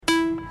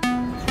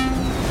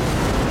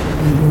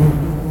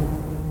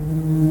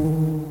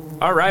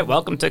All right,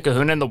 welcome to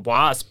Kahuna and the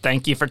Wasp.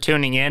 Thank you for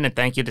tuning in, and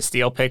thank you to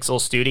Steel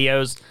Pixel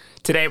Studios.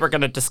 Today we're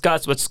going to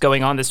discuss what's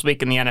going on this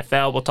week in the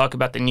NFL. We'll talk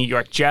about the New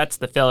York Jets,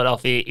 the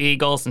Philadelphia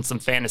Eagles, and some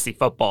fantasy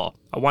football.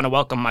 I want to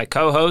welcome my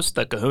co-host,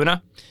 the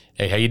Kahuna.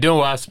 Hey, how you doing,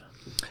 Wasp?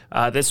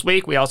 This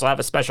week we also have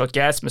a special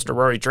guest, Mr.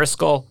 Rory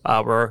Driscoll.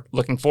 We're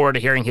looking forward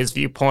to hearing his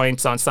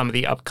viewpoints on some of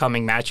the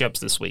upcoming matchups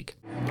this week.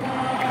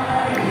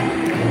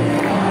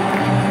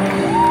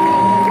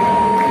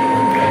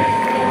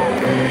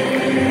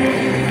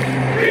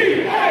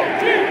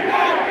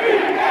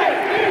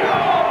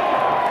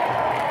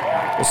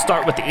 We'll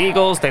start with the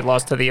Eagles. They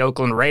lost to the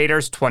Oakland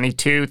Raiders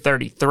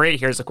 22-33.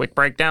 Here's a quick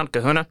breakdown.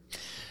 Kahuna?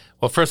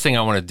 Well, first thing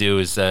I want to do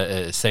is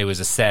say it was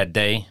a sad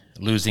day.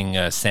 Losing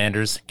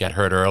Sanders, got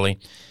hurt early.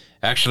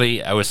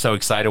 Actually, I was so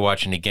excited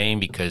watching the game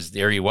because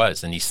there he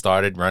was, and he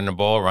started run the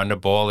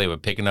ball. They were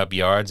picking up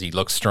yards. He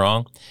looked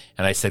strong.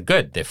 And I said,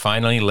 good, they're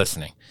finally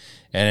listening.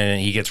 And then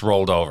he gets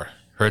rolled over,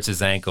 hurts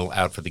his ankle,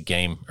 out for the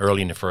game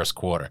early in the first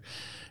quarter.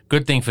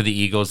 Good thing for the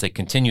Eagles, they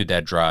continued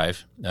that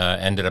drive,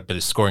 ended up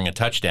scoring a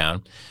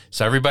touchdown.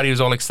 So everybody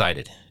was all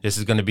excited. This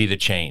is going to be the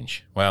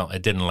change. Well,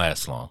 it didn't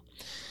last long.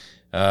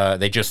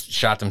 They just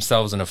shot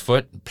themselves in the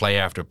foot, play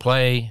after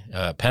play,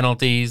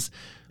 penalties,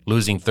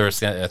 losing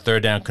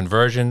third down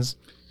conversions.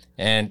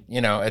 And,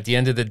 you know, at the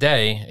end of the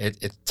day,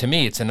 to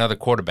me, it's another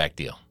quarterback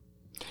deal.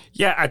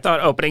 Yeah, I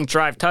thought opening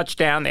drive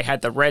touchdown. They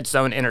had the red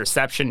zone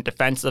interception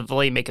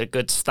defensively, make a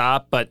good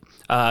stop. But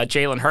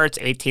Jalen Hurts,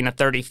 18 of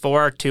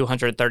 34,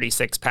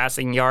 236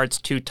 passing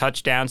yards, 2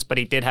 touchdowns. But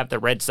he did have the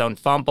red zone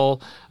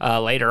fumble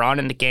later on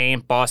in the game.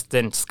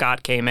 Boston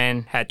Scott came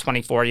in, had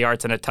 24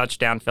 yards and a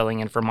touchdown,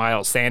 filling in for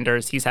Miles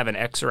Sanders. He's having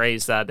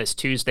x-rays this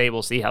Tuesday.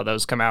 We'll see how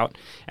those come out.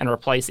 And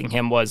replacing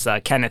him was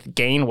Kenneth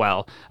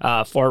Gainwell,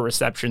 4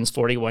 receptions,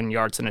 41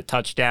 yards and a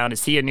touchdown.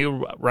 Is he a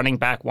new running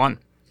back one?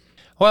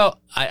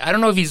 Well, I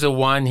don't know if he's a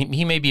 1.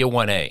 He may be a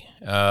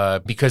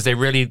 1A because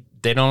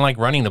they don't like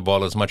running the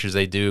ball as much as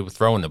they do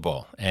throwing the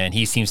ball. And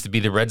he seems to be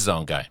the red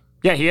zone guy.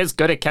 Yeah, he is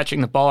good at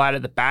catching the ball out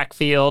of the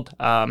backfield.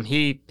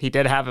 He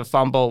did have a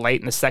fumble late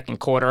in the second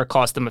quarter,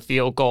 cost him a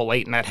field goal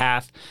late in that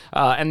half.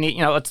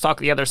 Let's talk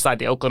the other side.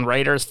 The Oakland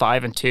Raiders,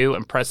 5-2,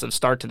 impressive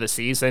start to the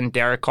season.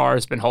 Derek Carr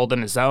has been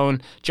holding his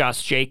own.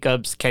 Josh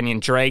Jacobs,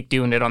 Kenyon Drake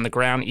doing it on the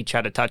ground. Each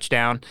had a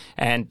touchdown,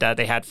 and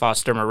they had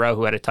Foster Moreau,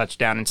 who had a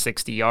touchdown and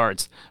 60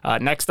 yards.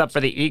 Next up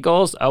for the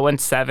Eagles,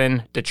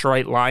 0-7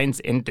 Detroit Lions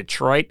in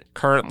Detroit.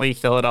 Currently,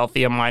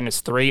 Philadelphia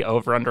 -3,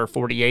 over under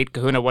 48.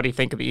 Kahuna, what do you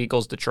think of the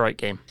Eagles-Detroit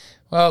game?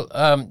 Well,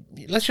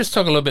 let's just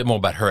talk a little bit more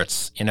about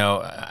Hurts. You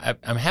know,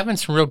 I'm having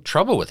some real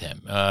trouble with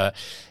him.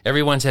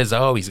 Everyone says,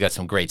 oh, he's got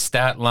some great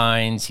stat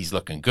lines. He's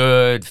looking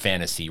good,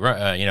 fantasy,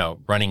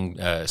 running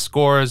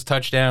scores,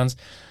 touchdowns.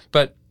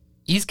 But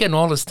he's getting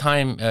all his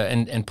time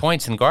and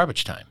points in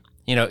garbage time.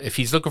 You know, if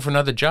he's looking for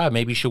another job,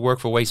 maybe he should work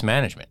for Waste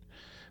Management.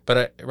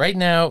 But right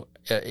now,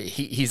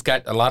 he's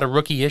got a lot of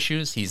rookie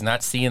issues. He's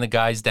not seeing the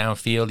guys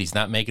downfield. He's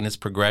not making his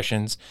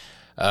progressions.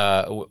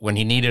 When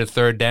he needed a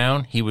third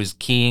down, he was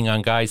keying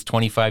on guys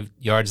 25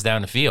 yards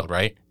down the field,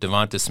 right?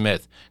 Devonta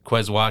Smith,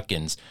 Quez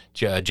Watkins,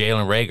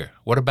 Jalen Reagor.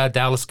 What about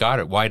Dallas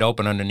Goedert, wide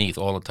open underneath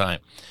all the time?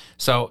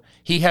 So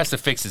he has to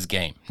fix his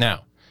game.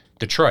 Now,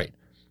 Detroit,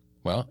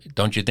 well,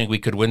 don't you think we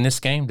could win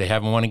this game? They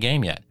haven't won a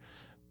game yet.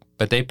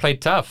 But they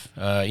played tough.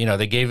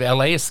 They gave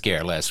L.A. a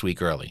scare last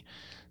week early.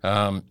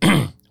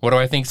 What do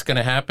I think is going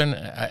to happen?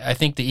 I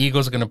think the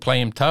Eagles are going to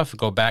play him tough,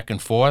 go back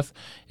and forth.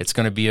 It's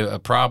going to be a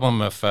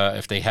problem if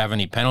they have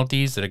any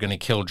penalties that are going to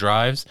kill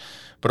drives.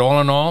 But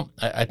all in all,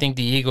 I think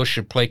the Eagles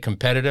should play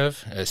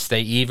competitive,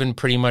 stay even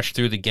pretty much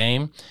through the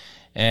game,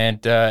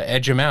 and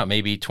edge them out,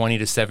 maybe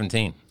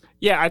 20-17.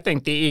 Yeah, I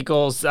think the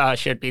Eagles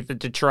should beat the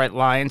Detroit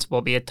Lions.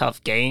 Will be a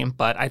tough game,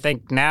 but I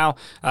think now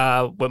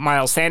with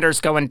Miles Sanders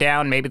going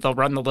down, maybe they'll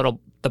run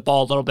the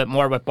ball a little bit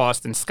more with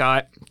Boston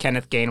Scott,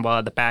 Kenneth Gainwell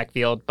at the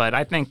backfield. But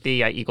I think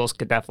the Eagles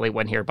could definitely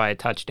win here by a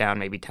touchdown,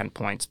 maybe 10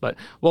 points. But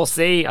we'll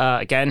see.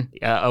 Again,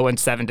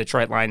 0-7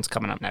 Detroit Lions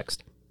coming up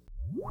next.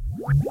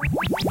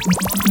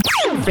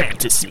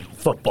 Fantasy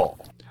football.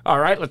 All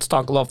right, let's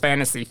talk a little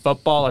fantasy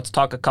football. Let's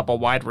talk a couple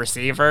wide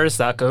receivers.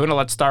 Kahuna,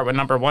 let's start with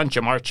number 1,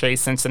 Ja'Marr Chase,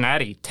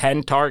 Cincinnati.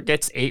 10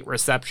 targets, 8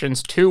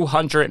 receptions,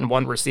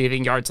 201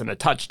 receiving yards and a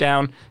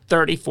touchdown,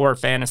 34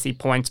 fantasy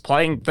points.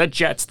 Playing the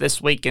Jets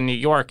this week in New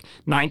York,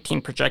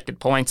 19 projected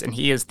points, and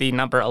he is the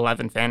number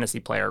 11 fantasy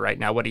player right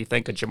now. What do you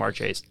think of Ja'Marr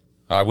Chase?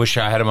 I wish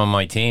I had him on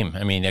my team.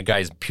 I mean, that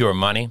guy's pure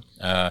money.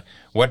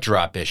 What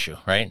drop issue,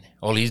 right?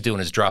 All he's doing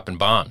is dropping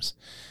bombs.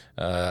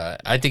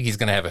 I think he's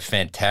going to have a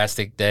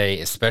fantastic day,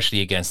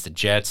 especially against the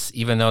Jets.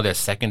 Even though their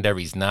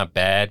secondary's not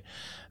bad,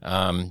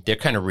 they're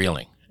kind of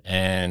reeling.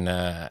 And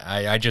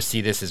I just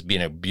see this as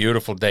being a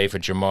beautiful day for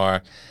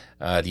Ja'Marr.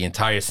 the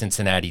entire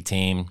Cincinnati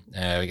team.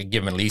 We could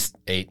give him at least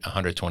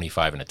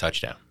 125 and a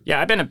touchdown. Yeah,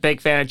 I've been a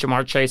big fan of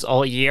Jamar Chase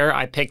all year.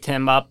 I picked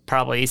him up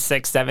probably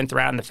 6th, 7th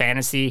round in the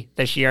fantasy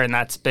this year, and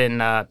that's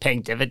been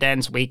paying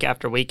dividends week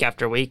after week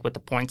after week with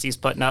the points he's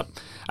putting up.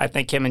 I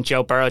think him and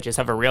Joe Burrow just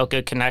have a real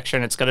good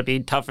connection. It's going to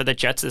be tough for the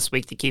Jets this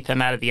week to keep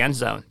him out of the end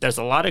zone. There's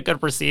a lot of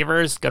good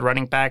receivers, good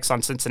running backs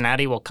on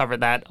Cincinnati. We'll cover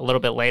that a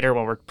little bit later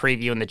when we're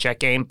previewing the Jet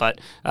game,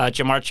 but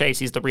Jamar Chase,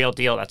 he's the real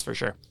deal, that's for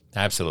sure.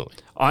 Absolutely.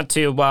 On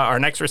to our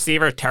next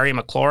receiver, Terry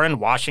McLaurin.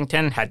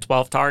 Washington had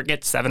 12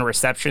 targets, 7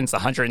 receptions,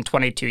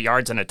 122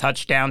 yards and a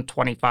touchdown,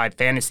 25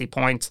 fantasy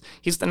points.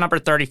 He's the number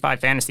 35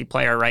 fantasy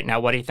player right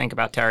now. What do you think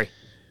about Terry?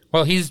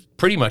 Well, he's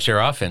pretty much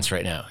our offense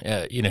right now.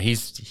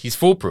 He's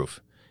foolproof.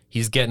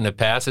 He's getting the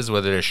passes,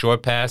 whether they're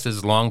short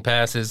passes, long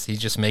passes. He's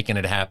just making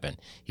it happen.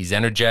 He's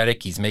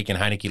energetic. He's making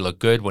Heineke look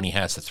good when he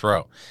has to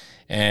throw.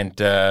 And,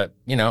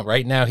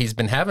 right now he's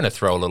been having to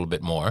throw a little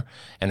bit more,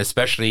 and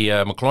especially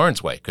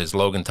McLaurin's way, because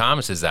Logan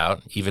Thomas is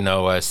out, even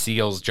though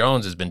Seals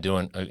Jones has been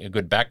doing a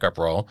good backup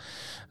role.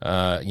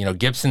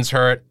 Gibson's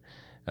hurt.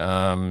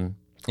 My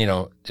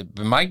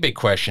big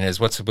question is,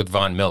 what's with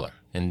Von Miller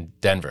in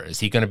Denver? Is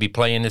he going to be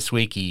playing this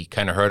week? He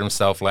kind of hurt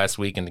himself last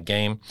week in the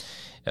game.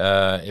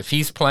 If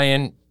he's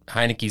playing,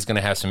 Heineke's going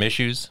to have some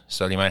issues,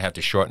 so he might have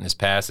to shorten his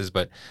passes.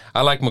 But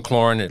I like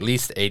McLaurin, at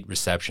least 8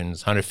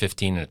 receptions,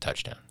 115 and a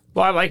touchdown.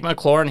 Well, I like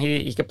McLaurin.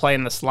 He could play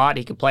in the slot.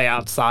 He could play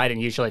outside,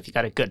 and usually if you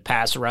got a good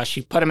pass rush,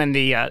 you put him in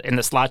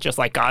the slot just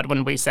like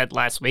Godwin we said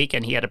last week,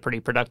 and he had a pretty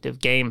productive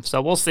game.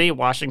 So we'll see.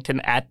 Washington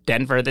at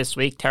Denver this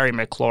week. Terry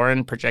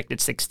McLaurin projected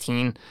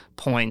 16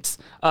 points.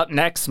 Up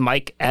next,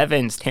 Mike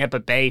Evans, Tampa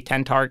Bay,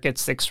 10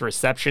 targets, 6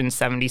 receptions,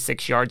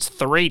 76 yards,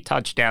 3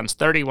 touchdowns,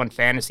 31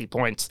 fantasy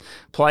points.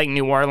 Playing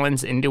New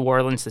Orleans in New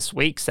Orleans this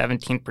week,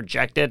 17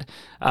 projected.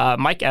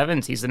 Mike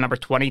Evans, he's the number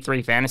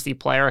 23 fantasy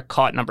player,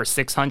 caught number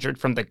 600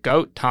 from the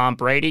GOAT, Tom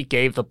Brady,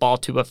 gave the ball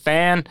to a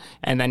fan,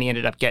 and then he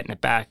ended up getting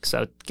it back.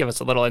 So give us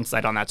a little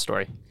insight on that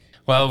story.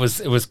 Well,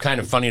 it was kind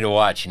of funny to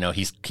watch.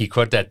 He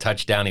caught that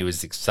touchdown. He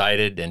was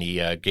excited, and he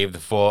gave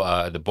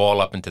the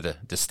ball up into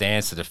the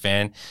stands to the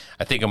fan.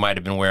 I think it might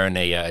have been wearing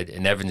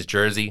an Evans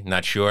jersey,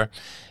 not sure.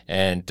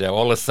 And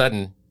all of a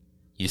sudden,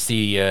 you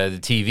see the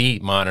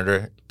TV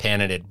monitor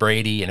panning at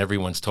Brady, and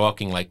everyone's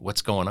talking like,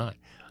 "What's going on?"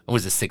 It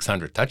was a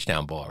 600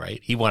 touchdown ball, right?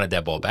 He wanted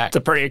that ball back. It's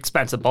a pretty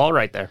expensive ball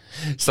right there.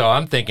 So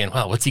I'm thinking,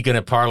 well, what's he going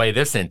to parlay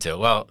this into?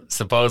 Well,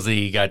 supposedly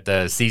he got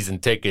the season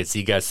tickets,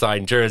 he got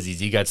signed jerseys,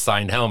 he got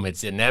signed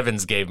helmets, and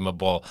Evans gave him a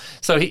ball.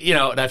 So,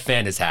 that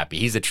fan is happy.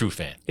 He's a true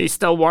fan. He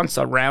still wants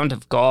a round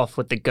of golf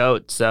with the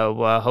GOAT.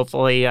 So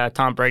hopefully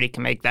Tom Brady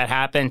can make that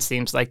happen.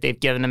 Seems like they've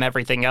given him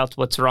everything else.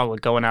 What's wrong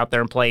with going out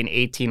there and playing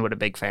 18 with a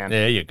big fan?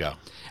 There you go.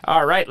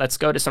 All right, let's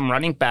go to some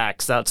running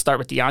backs. Let's start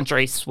with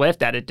DeAndre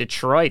Swift out of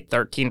Detroit.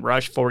 13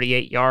 rush,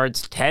 48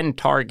 yards, 10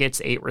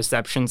 targets, 8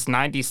 receptions,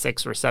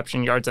 96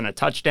 reception yards, and a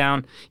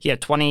touchdown. He had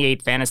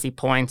 28 fantasy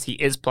points. He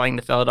is playing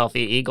the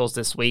Philadelphia Eagles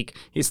this week.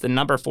 He's the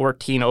number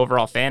 14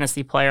 overall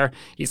fantasy player.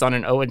 He's on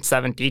an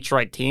 0-7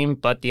 Detroit team,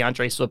 but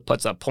DeAndre Swift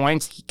puts up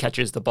points. He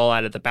catches the ball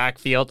out of the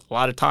backfield. A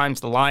lot of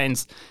times the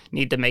Lions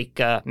need to make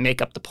up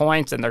the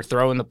points, and they're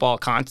throwing the ball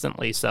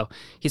constantly. So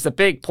he's a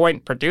big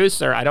point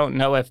producer. I don't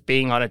know if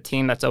being on a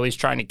team that's always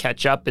trying to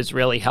catch up is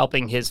really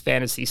helping his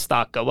fantasy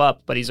stock go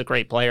up, but he's a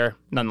great player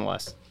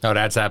nonetheless. No,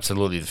 that's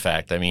absolutely the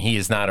fact. I mean, he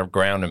is not a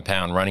ground and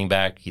pound running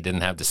back. He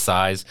didn't have the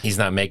size. He's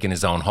not making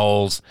his own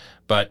holes.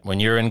 But when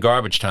you're in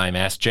garbage time,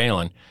 ask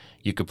Jalen,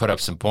 you could put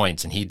up some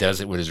points, and he does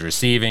it with his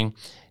receiving,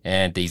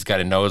 and he's got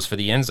a nose for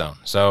the end zone.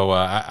 So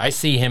I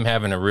see him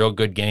having a real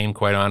good game,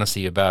 quite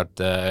honestly, against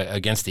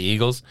the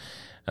Eagles.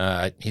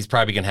 He's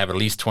probably going to have at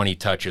least 20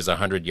 touches,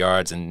 100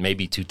 yards, and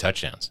maybe 2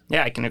 touchdowns.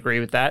 Yeah, I can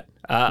agree with that.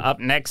 Up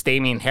next,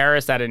 Damian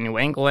Harris out of New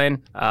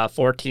England,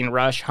 14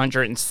 rush,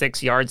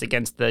 106 yards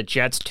against the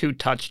Jets, 2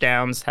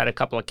 touchdowns, had a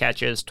couple of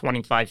catches,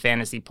 25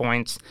 fantasy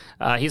points.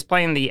 He's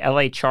playing the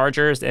LA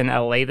Chargers in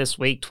LA this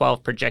week,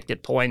 12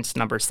 projected points,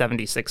 number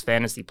 76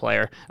 fantasy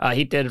player.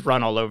 He did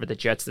run all over the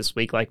Jets this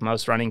week like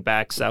most running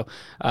backs, so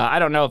I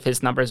don't know if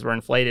his numbers were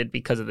inflated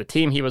because of the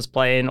team he was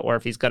playing or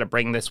if he's going to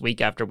bring this week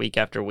after week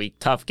after week.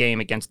 Tough game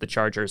against the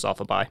Chargers off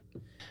a bye.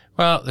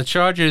 Well, the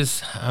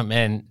Chargers,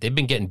 man, they've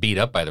been getting beat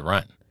up by the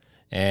run.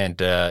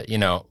 And,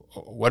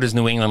 what does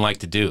New England like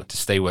to do to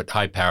stay with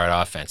high-powered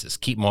offenses?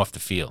 Keep them off the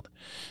field.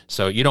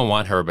 So you don't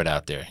want Herbert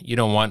out there. You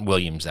don't want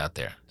Williams out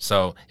there.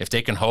 So if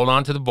they can hold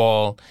on to the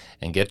ball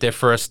and get their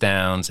first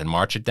downs and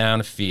march it down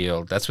the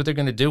field, that's what they're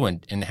going to do.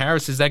 And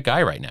Harris is that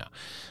guy right now.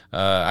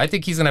 I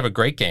think he's going to have a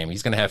great game.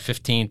 He's going to have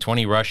 15,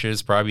 20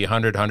 rushes, probably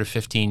 100,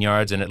 115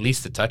 yards, and at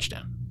least a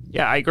touchdown.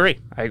 Yeah, I agree.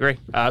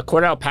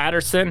 Cordell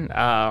Patterson,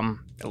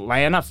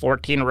 Atlanta,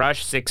 14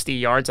 rush, 60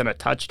 yards and a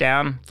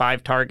touchdown,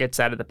 5 targets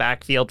out of the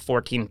backfield,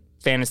 14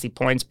 fantasy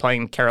points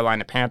playing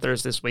Carolina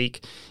Panthers this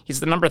week.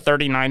 He's the number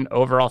 39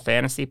 overall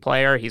fantasy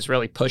player. He's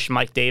really pushed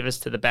Mike Davis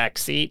to the back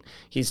seat.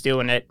 He's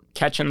doing it,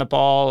 catching the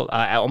ball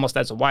almost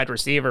as a wide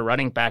receiver,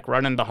 running back,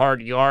 running the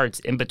hard yards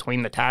in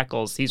between the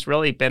tackles. He's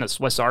really been a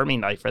Swiss Army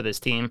knife for this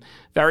team.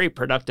 Very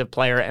productive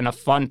player and a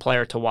fun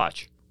player to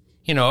watch.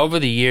 over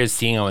the years,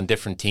 seeing him on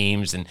different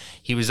teams, and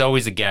he was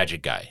always a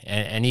gadget guy,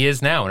 and he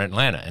is now in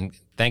Atlanta. And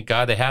thank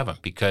God they have him,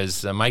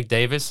 because Mike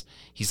Davis,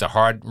 he's a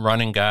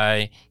hard-running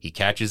guy. He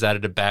catches out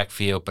of the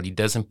backfield, but he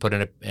doesn't put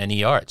in any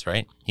yards,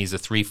 right? He's a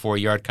 3-4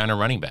 yard kind of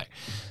running back.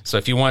 So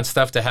if you want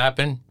stuff to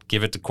happen,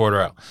 give it to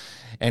Cordero.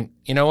 And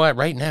you know what?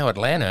 Right now,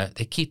 Atlanta,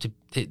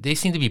 they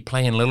seem to be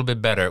playing a little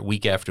bit better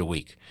week after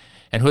week.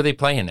 And who are they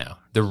playing now?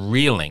 They're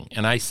reeling,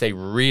 and I say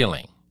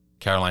reeling,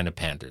 Carolina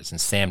Panthers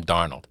and Sam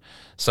Darnold.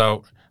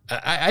 So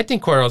I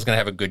think Cordero's going to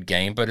have a good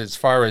game, but as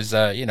far as,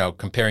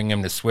 comparing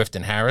him to Swift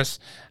and Harris,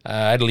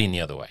 I'd lean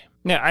the other way.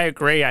 Yeah, I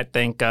agree. I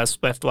think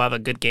Swift will have a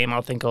good game. I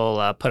think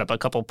he'll put up a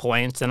couple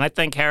points. And I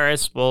think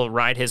Harris will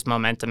ride his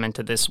momentum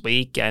into this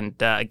week. And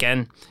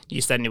again, you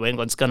said New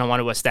England's going to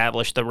want to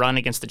establish the run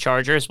against the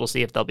Chargers. We'll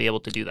see if they'll be able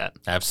to do that.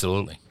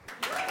 Absolutely.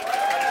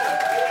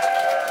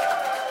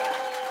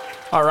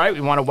 All right,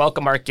 we want to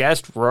welcome our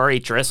guest, Rory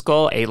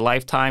Driscoll, a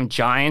lifetime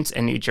Giants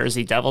and New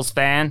Jersey Devils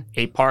fan,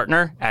 a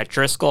partner at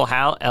Driscoll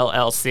Howell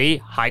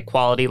LLC,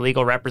 high-quality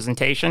legal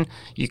representation.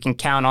 You can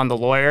count on the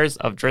lawyers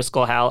of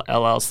Driscoll Howell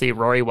LLC.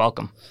 Rory,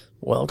 welcome.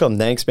 Welcome.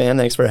 Thanks, man.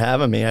 Thanks for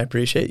having me. I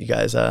appreciate you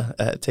guys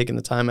taking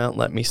the time out and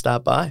letting me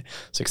stop by. I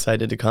was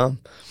excited to come.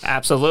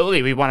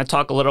 Absolutely. We want to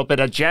talk a little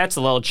bit of Jets,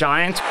 a little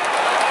Giants.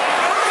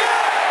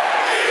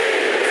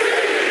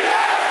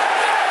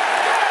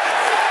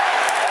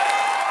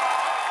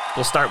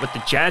 We'll start with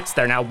the Jets.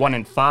 They're now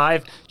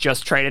 1-5.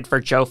 Just traded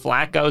for Joe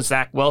Flacco.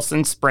 Zach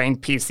Wilson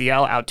sprained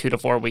PCL, out 2 to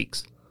 4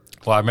 weeks.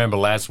 Well, I remember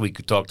last week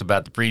we talked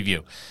about the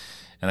preview,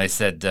 and I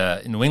said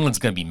New England's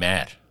going to be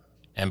mad.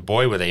 And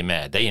boy, were they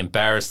mad. They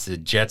embarrassed the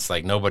Jets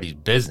like nobody's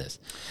business.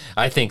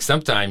 I think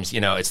sometimes,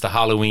 it's the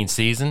Halloween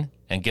season,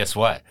 and guess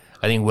what?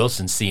 I think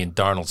Wilson's seeing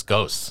Darnold's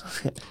ghosts.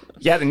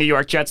 Yeah, the New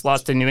York Jets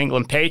lost to New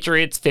England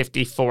Patriots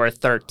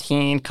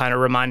 54-13. Kind of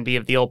remind me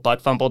of the old butt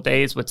fumble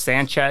days with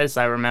Sanchez.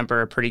 I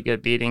remember a pretty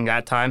good beating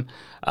that time.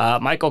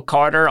 Michael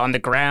Carter on the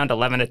ground,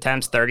 11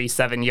 attempts,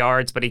 37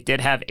 yards, but he did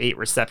have 8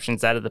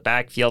 receptions out of the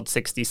backfield,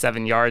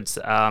 67 yards,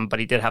 but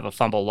he did have a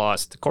fumble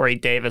lost. Corey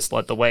Davis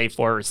led the way,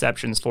 4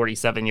 receptions,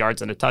 47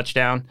 yards, and a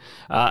touchdown.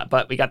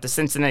 But we got the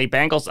Cincinnati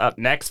Bengals up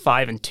next,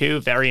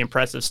 5-2. Very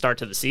impressive start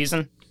to the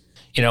season.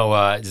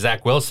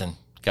 Zach Wilson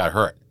got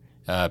hurt.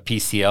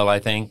 PCL, I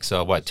think.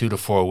 So, 2 to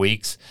 4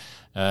 weeks.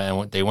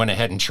 And they went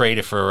ahead and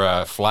traded for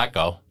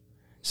Flacco.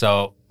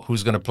 So,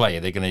 who's going to play? Are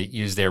they going to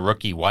use their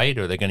rookie White,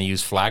 or are they going to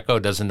use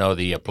Flacco? Doesn't know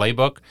the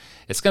playbook.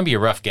 It's going to be a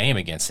rough game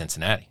against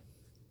Cincinnati.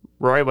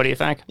 Roy, what do you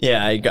think?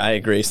 Yeah, I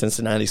agree.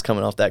 Cincinnati's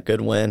coming off that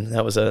good win.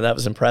 That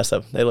was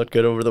impressive. They looked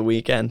good over the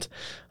weekend.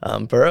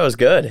 Burrow's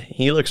good.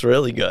 He looks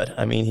really good.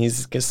 I mean,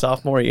 he's his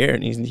sophomore year,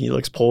 and he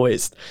looks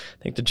poised.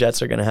 I think the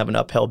Jets are going to have an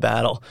uphill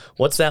battle.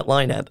 What's that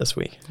line at this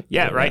week?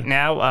 Yeah, right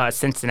now,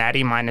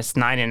 Cincinnati minus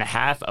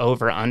 9.5,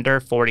 over under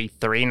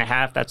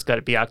 43.5. That's going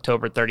to be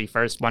October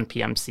 31st, 1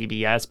 p.m.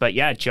 CBS. But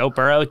yeah, Joe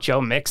Burrow,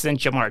 Joe Mixon,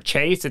 Jamar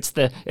Chase. It's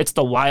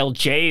the Wild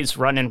Jays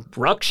running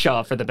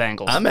Ruckshaw for the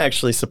Bengals. I'm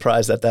actually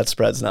surprised that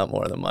spread's not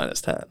more than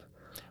minus 10.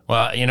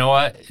 Well, you know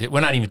what? We're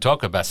not even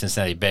talking about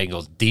Cincinnati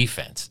Bengals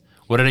defense.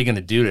 What are they going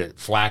to do to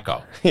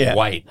Flacco,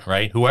 White,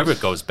 right? Whoever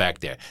goes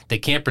back there, they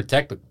can't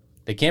protect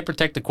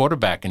the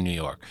quarterback in New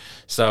York.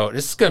 So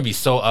this is going to be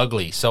so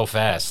ugly, so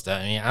fast.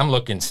 I mean, I'm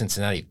looking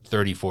Cincinnati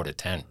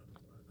 34-10.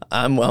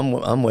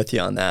 I'm with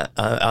you on that.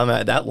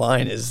 That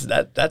line is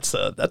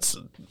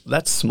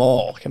that's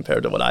small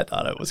compared to what I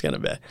thought it was going to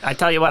be. I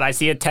tell you what, I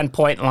see a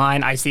 10-point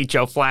line. I see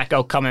Joe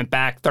Flacco coming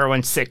back,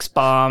 throwing 6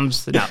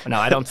 bombs. No,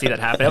 I don't see that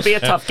happen. It'll be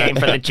a tough game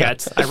for the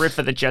Jets. I root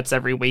for the Jets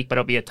every week, but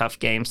it'll be a tough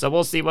game. So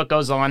we'll see what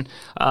goes on.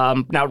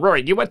 Now,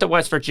 Rory, you went to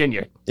West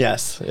Virginia.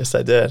 Yes,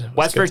 I did.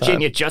 West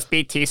Virginia just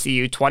beat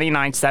TCU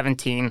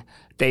 29-17.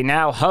 They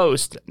now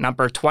host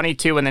number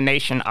 22 in the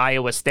nation,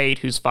 Iowa State,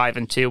 who's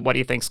 5-2. What do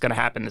you think is going to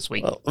happen this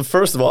week? Well,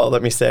 first of all,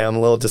 let me say I'm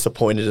a little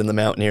disappointed in the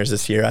Mountaineers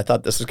this year. I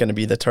thought this was going to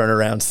be the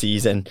turnaround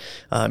season.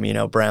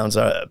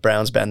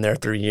 Brown's been there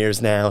 3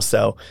 years now,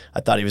 so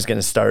I thought he was going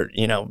to start.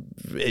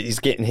 He's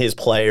getting his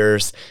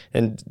players.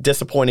 And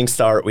disappointing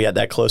start. We had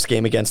that close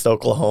game against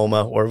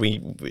Oklahoma, where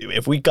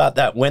if we got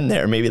that win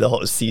there, maybe the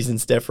whole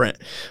season's different.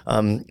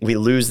 We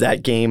lose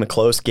that game, a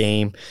close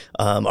game.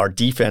 Our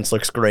defense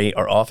looks great.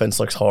 Our offense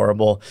looks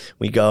horrible.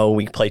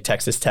 We play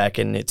Texas Tech,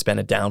 and it's been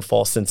a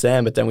downfall since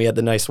then. But then we had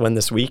the nice win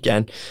this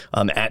weekend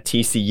at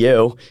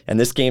TCU, and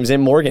this game's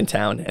in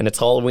Morgantown, and it's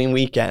Halloween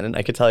weekend, and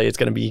I can tell you it's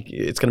going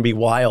to be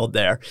wild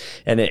there.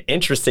 And an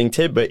interesting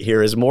tidbit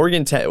here is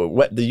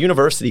Morgantown, the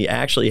university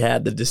actually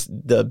had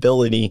the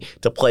ability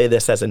to play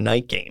this as a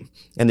night game,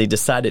 and they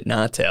decided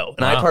not to.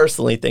 And I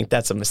personally think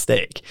that's a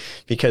mistake,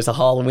 because a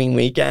Halloween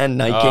weekend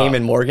night game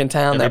in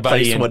Morgantown, that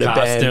place would have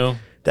been.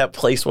 That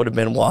place would have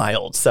been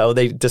wild. So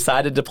they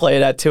decided to play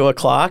it at 2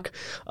 o'clock.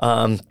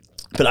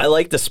 But I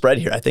like the spread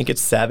here. I think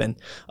it's 7.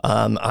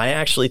 I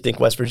actually think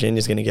West Virginia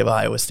is going to give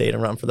Iowa State a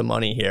run for the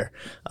money here.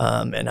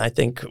 And I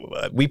think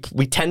we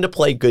tend to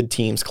play good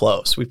teams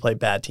close. We play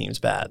bad teams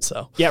bad.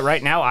 So Yeah,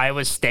 right now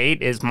Iowa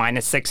State is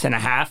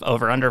 -6.5,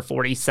 over under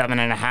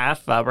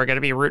 47.5. We're going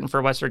to be rooting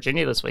for West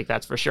Virginia this week,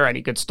 that's for sure.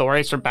 Any good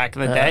stories from back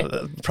in the day?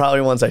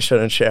 probably ones I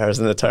shouldn't share as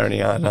an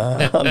attorney on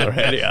the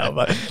radio.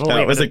 But no,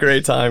 it was a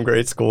great time,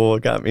 great school.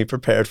 It got me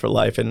prepared for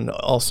life in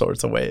all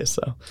sorts of ways.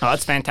 So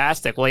That's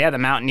fantastic. Well, yeah, the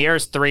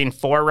Mountaineers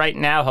 3-4 right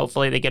now.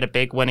 Hopefully they get a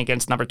big win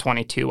against number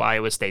 22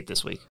 Iowa State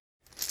this week.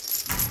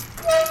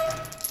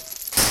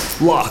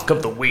 Lock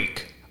of the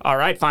week. All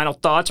right, final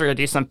thoughts. We're going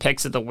to do some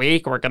picks of the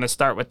week. We're going to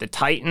start with the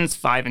Titans,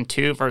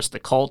 5-2 versus the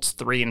Colts,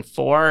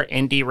 3-4.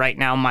 Indy right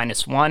now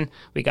 -1.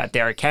 We got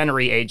Derrick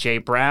Henry, A.J.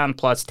 Brown,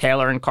 plus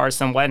Taylor and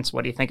Carson Wentz.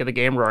 What do you think of the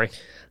game, Rory?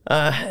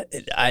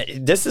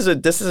 This is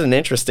an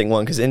interesting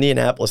one because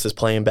Indianapolis is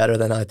playing better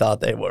than I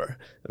thought they were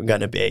going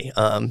to be.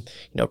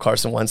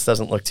 Carson Wentz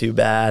doesn't look too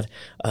bad.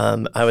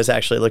 I was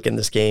actually looking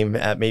this game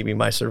at maybe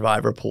my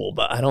survivor pool,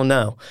 but I don't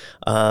know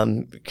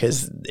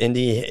because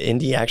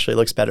Indy actually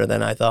looks better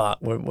than I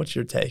thought. What's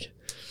your take?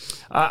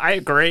 I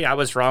agree. I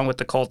was wrong with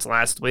the Colts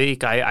last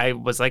week. I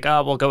was like,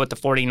 we'll go with the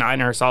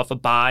 49ers off a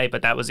bye,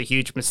 but that was a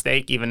huge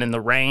mistake, even in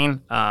the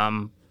rain.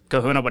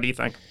 Kahuna, what do you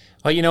think?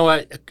 Well, you know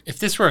what? If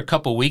this were a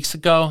couple weeks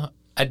ago,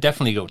 I'd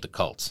definitely go with the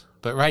Colts.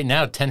 But right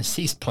now,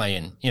 Tennessee's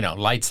playing,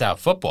 lights out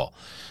football.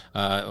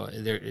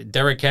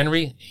 Derrick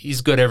Henry,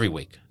 he's good every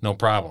week, no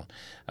problem.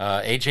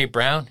 A.J.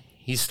 Brown,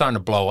 he's starting to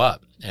blow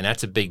up, and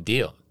that's a big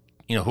deal.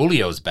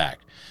 Julio's back.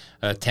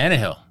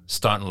 Tannehill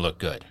starting to look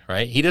good,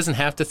 right? He doesn't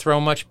have to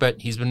throw much,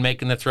 but he's been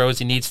making the throws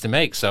he needs to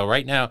make. So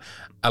right now,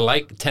 I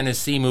like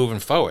Tennessee moving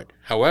forward.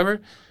 However,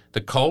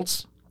 the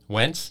Colts,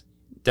 Wentz,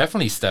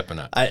 definitely stepping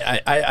up.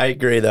 I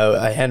agree, though.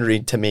 Henry,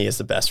 to me, is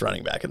the best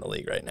running back in the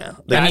league right now.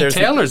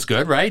 Taylor's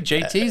good, right?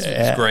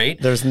 JT's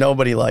great. There's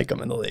nobody like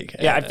him in the league.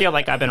 Yeah, I feel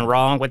like I've been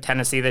wrong with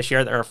Tennessee this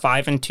year. They're a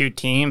 5-2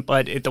 team,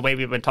 but the way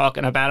we've been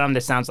talking about them,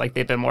 this sounds like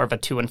they've been more of a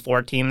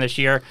 2-4 team this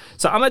year.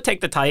 So I'm going to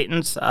take the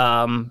Titans,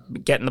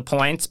 getting the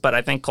points, but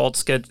I think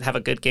Colts could have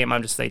a good game.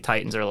 I'm just say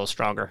Titans are a little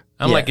stronger.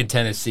 I'm liking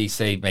Tennessee,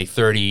 say, maybe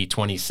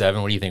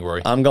 30-27. What do you think,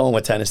 Rory? I'm going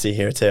with Tennessee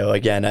here, too.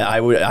 Again,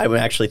 I'm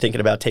actually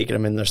thinking about taking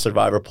them in their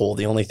survivor pool.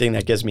 The only thing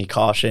that gives me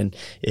caution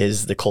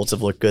is the Colts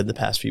have looked good the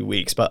past few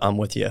weeks, but I'm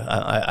with you.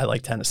 I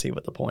like Tennessee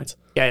with the points.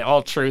 Yeah,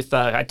 all truth.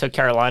 I took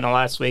Carolina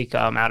last week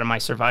out of my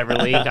survivor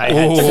league. I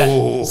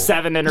had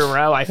 7 in a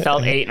row. I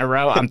felt 8 in a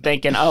row. I'm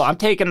thinking, I'm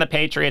taking the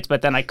Patriots,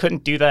 but then I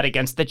couldn't do that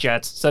against the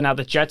Jets. So now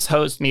the Jets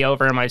hosed me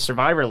over in my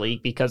survivor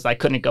league because I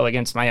couldn't go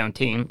against my own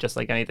team, just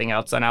like anything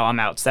else. So now I'm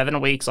out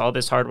 7 weeks, all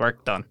this hard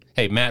work done.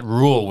 Hey, Matt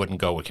Rule wouldn't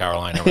go with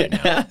Carolina right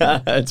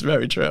now. It's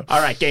very true. All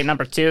right, game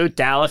number 2,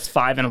 Dallas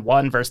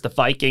 5-1 versus the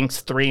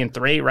Vikings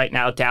 3-3. Right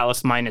now,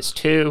 Dallas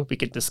 -2. We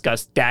could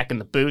discuss Dak in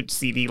the boot,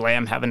 CeeDee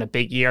Lamb having a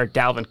big year,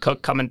 Dalvin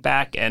Cook coming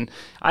back, and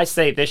I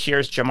say this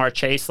year's Jamar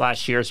Chase,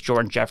 last year's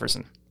Jordan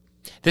Jefferson.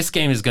 This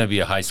game is going to be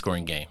a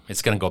high-scoring game.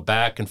 It's going to go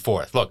back and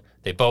forth. Look,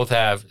 they both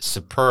have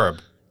superb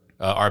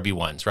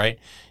RB1s, right?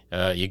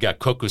 You got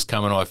Cook, who's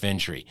coming off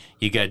injury.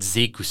 You got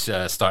Zeke, who's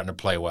starting to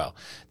play well.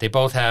 They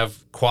both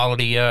have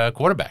quality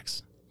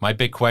quarterbacks. My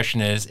big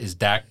question is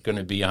Dak going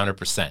to be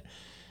 100%?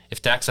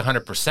 If Dak's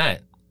 100%,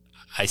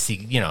 I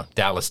see,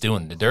 Dallas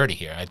doing the dirty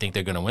here. I think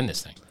they're going to win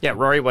this thing. Yeah,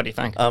 Rory, what do you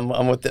think?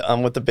 I'm with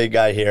the big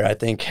guy here. I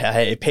think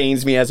it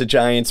pains me as a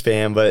Giants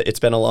fan, but it's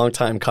been a long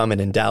time coming,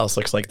 and Dallas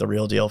looks like the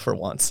real deal for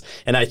once.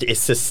 And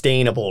it's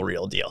sustainable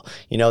real deal.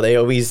 They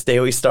always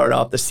start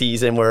off the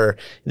season where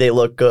they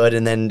look good,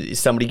 and then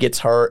somebody gets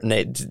hurt, and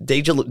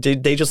they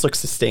just look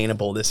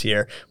sustainable this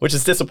year, which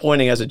is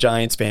disappointing as a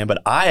Giants fan.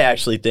 But I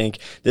actually think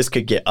this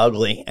could get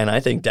ugly, and I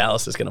think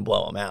Dallas is going to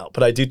blow them out.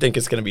 But I do think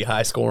it's going to be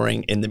high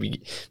scoring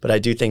but I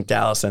do think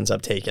Dallas ends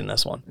up taking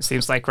this one.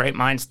 Seems like great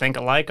minds think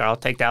alike. I'll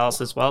take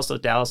Dallas as well, so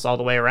Dallas all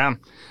the way around.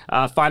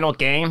 Final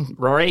game,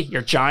 Rory,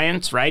 your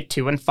Giants, right?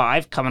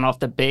 2-5, coming off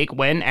the big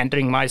win,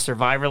 entering my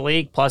Survivor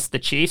League, plus the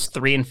Chiefs,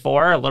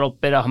 3-4. A little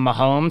bit of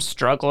Mahomes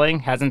struggling.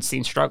 Hasn't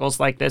seen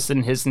struggles like this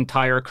in his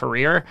entire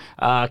career.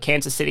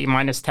 Kansas City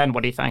 -10.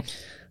 What do you think?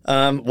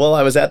 Well,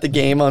 I was at the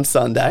game on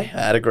Sunday.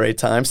 I had a great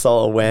time.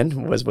 Saw a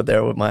win. Was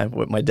there with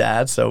my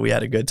dad, so we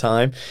had a good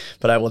time.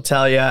 But I will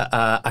tell you,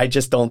 I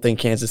just don't think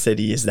Kansas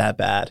City is that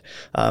bad.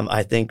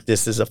 I think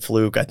this is a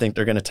fluke. I think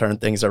they're going to turn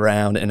things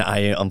around, and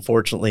I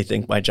unfortunately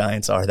think my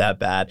Giants are that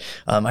bad.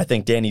 I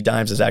think Danny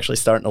Dimes is actually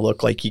starting to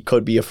look like he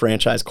could be a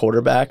franchise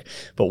quarterback.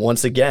 But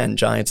once again,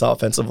 Giants'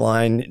 offensive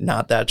line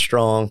not that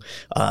strong.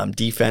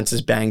 Defense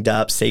is banged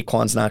up.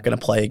 Saquon's not going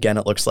to play again.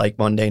 It looks like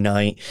Monday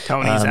night.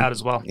 Tony's out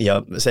as well.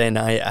 Yep, saying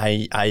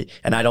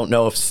I don't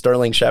know if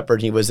Sterling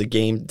Shepard, he was a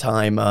game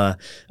time.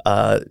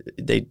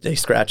 They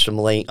scratched him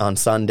late on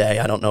Sunday.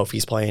 I don't know if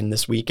he's playing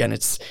this weekend.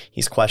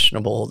 He's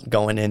questionable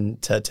going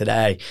into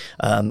today.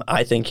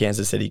 I think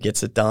Kansas City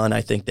gets it done.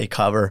 I think they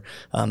cover.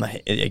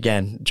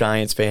 Again,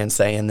 Giants fans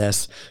saying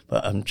this,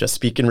 but I'm just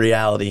speaking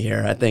reality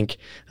here. I think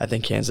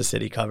Kansas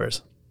City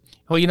covers.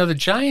 Well, the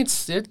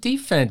Giants, their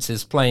defense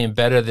is playing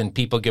better than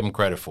people give them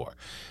credit for.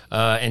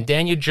 And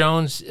Daniel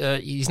Jones,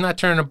 he's not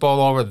turning the ball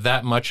over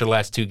that much the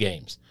last 2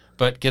 games.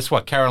 But guess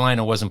what?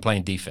 Carolina wasn't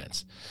playing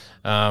defense.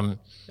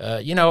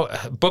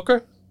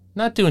 Booker,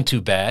 not doing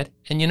too bad.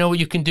 And you know what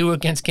you can do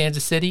against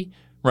Kansas City?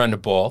 Run the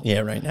ball. Yeah,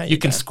 right now you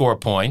can score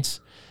points.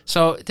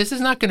 So this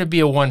is not going to be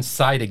a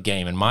one-sided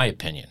game, in my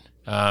opinion.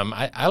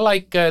 I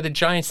like the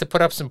Giants to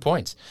put up some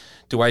points.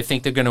 Do I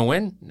think they're going to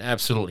win?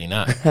 Absolutely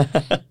not.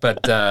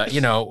 But,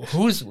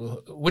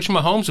 which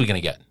Mahomes are we going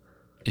to get?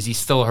 Is he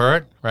still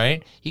hurt,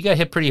 right? He got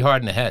hit pretty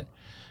hard in the head.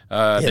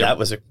 That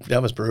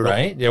was brutal.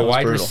 Right? Their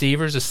wide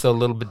receivers are still a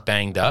little bit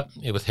banged up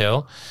with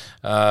Hill.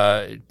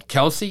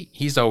 Kelsey,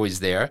 he's always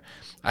there.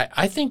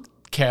 I think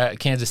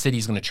Kansas City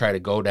is going to try to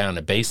go down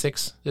to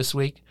basics this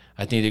week.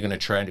 I think they're going to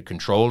try to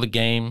control the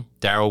game.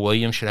 Darrell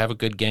Williams should have a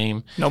good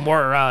game. No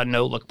more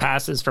no-look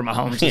passes for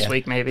Mahomes this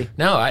week, maybe.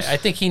 No, I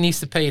think he needs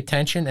to pay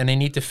attention, and they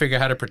need to figure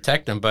out how to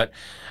protect him. But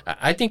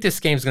I think this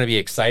game's going to be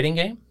an exciting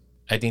game.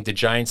 I think the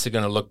Giants are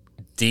going to look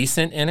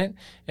decent in it,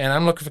 and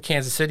I'm looking for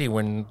Kansas City to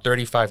win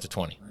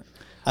 35-20.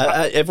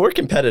 If we're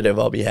competitive,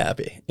 I'll be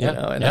happy.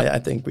 I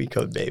think we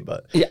could be,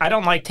 but I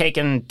don't like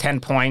taking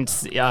 10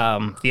 points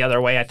the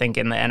other way. I think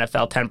in the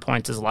NFL, 10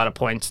 points is a lot of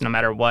points no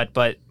matter what.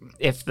 But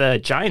if the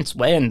Giants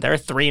win, they're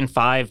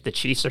 3-5. The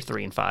Chiefs are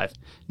 3-5.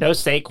 No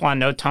Saquon,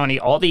 no Tony,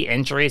 all the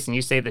injuries, and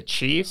you say the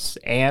Chiefs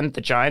and the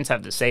Giants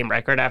have the same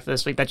record after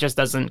this week. That just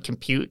doesn't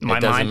compute in my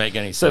mind. It doesn't make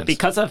any sense. So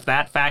because of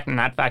that fact and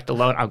that fact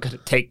alone, I'm going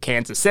to take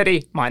Kansas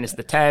City minus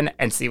the 10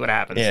 and see what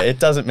happens. Yeah, it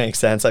doesn't make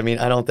sense. I mean,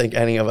 I don't think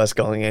any of us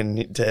going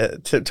in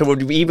to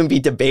would even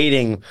be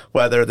debating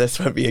whether this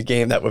would be a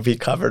game that would be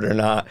covered or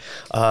not.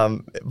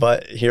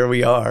 But here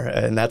we are,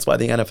 and that's why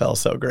the NFL is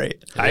so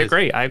great. I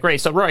agree.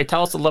 So, Rory,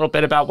 tell us a little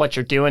bit about what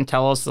you're doing.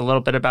 Tell us a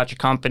little bit about your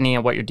company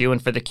and what you're doing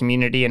for the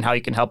community and how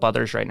you can help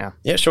others right now.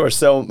 Yeah, sure.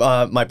 So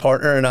my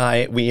partner and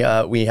I, we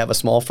have a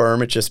small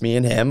firm. It's just me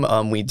and him.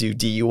 We do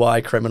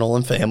DUI, criminal,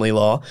 and family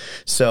law.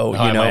 So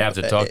I might have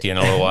to talk to you in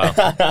a little while.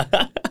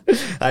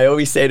 I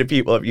always say to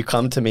people, if you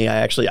come to me,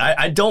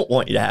 I don't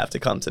want you to have to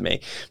come to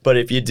me, but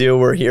if you do,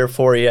 we're here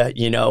for you.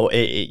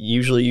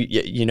 Usually,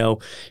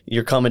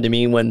 you're coming to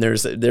me when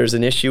there's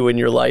an issue in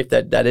your life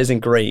that isn't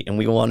great, and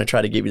we want to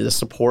try to give you the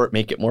support,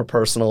 make it more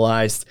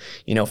personalized.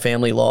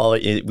 Family law,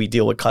 we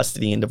deal with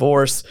custody and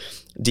divorce.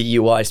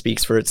 DUI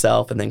speaks for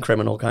itself, and then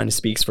criminal kind of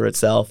speaks for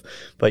itself.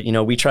 But,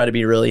 we try to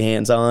be really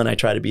hands-on. I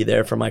try to be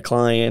there for my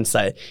clients.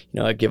 I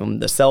give them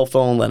the cell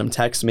phone, let them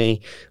text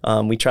me.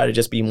 We try to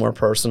just be more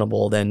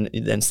personable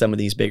than some of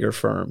these bigger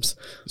firms.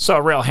 So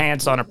a real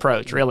hands-on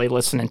approach, really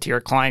listening to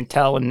your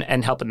clientele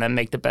and helping them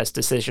make the best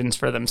decisions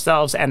for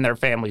themselves and their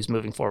families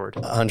moving forward.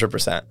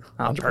 100%.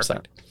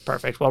 100%.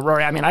 Perfect. Well,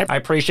 Rory, I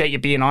appreciate you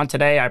being on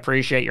today. I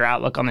appreciate your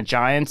outlook on the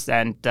Giants.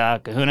 And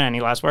Kahuna, any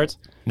last words?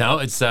 No,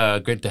 it's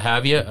great to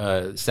have you.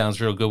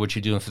 Sounds real good what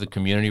you're doing for the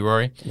community,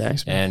 Rory.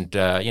 Thanks, man. And,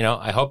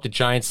 I hope the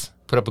Giants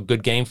put up a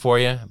good game for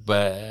you,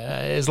 but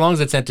as long as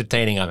it's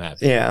entertaining, I'm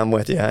happy. Yeah, I'm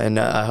with you, and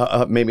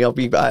maybe I'll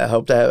be. I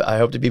hope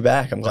to be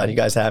back. I'm glad you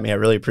guys had me. I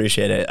really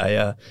appreciate it.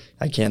 I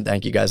can't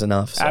thank you guys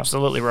enough. So.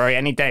 Absolutely, Rory.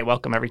 Any day,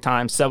 welcome every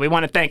time. So we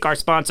want to thank our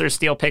sponsors,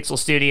 Steel Pixel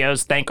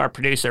Studios. Thank our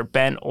producer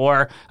Ben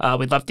Orr.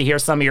 We'd love to hear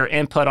some of your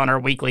input on our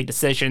weekly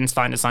decisions.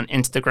 Find us on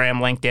Instagram,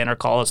 LinkedIn, or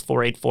call us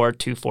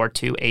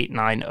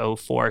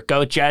 484-242-8904.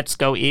 Go Jets,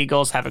 go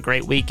Eagles. Have a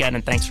great weekend,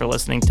 and thanks for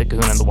listening to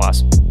Kahuna and the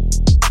Wasp.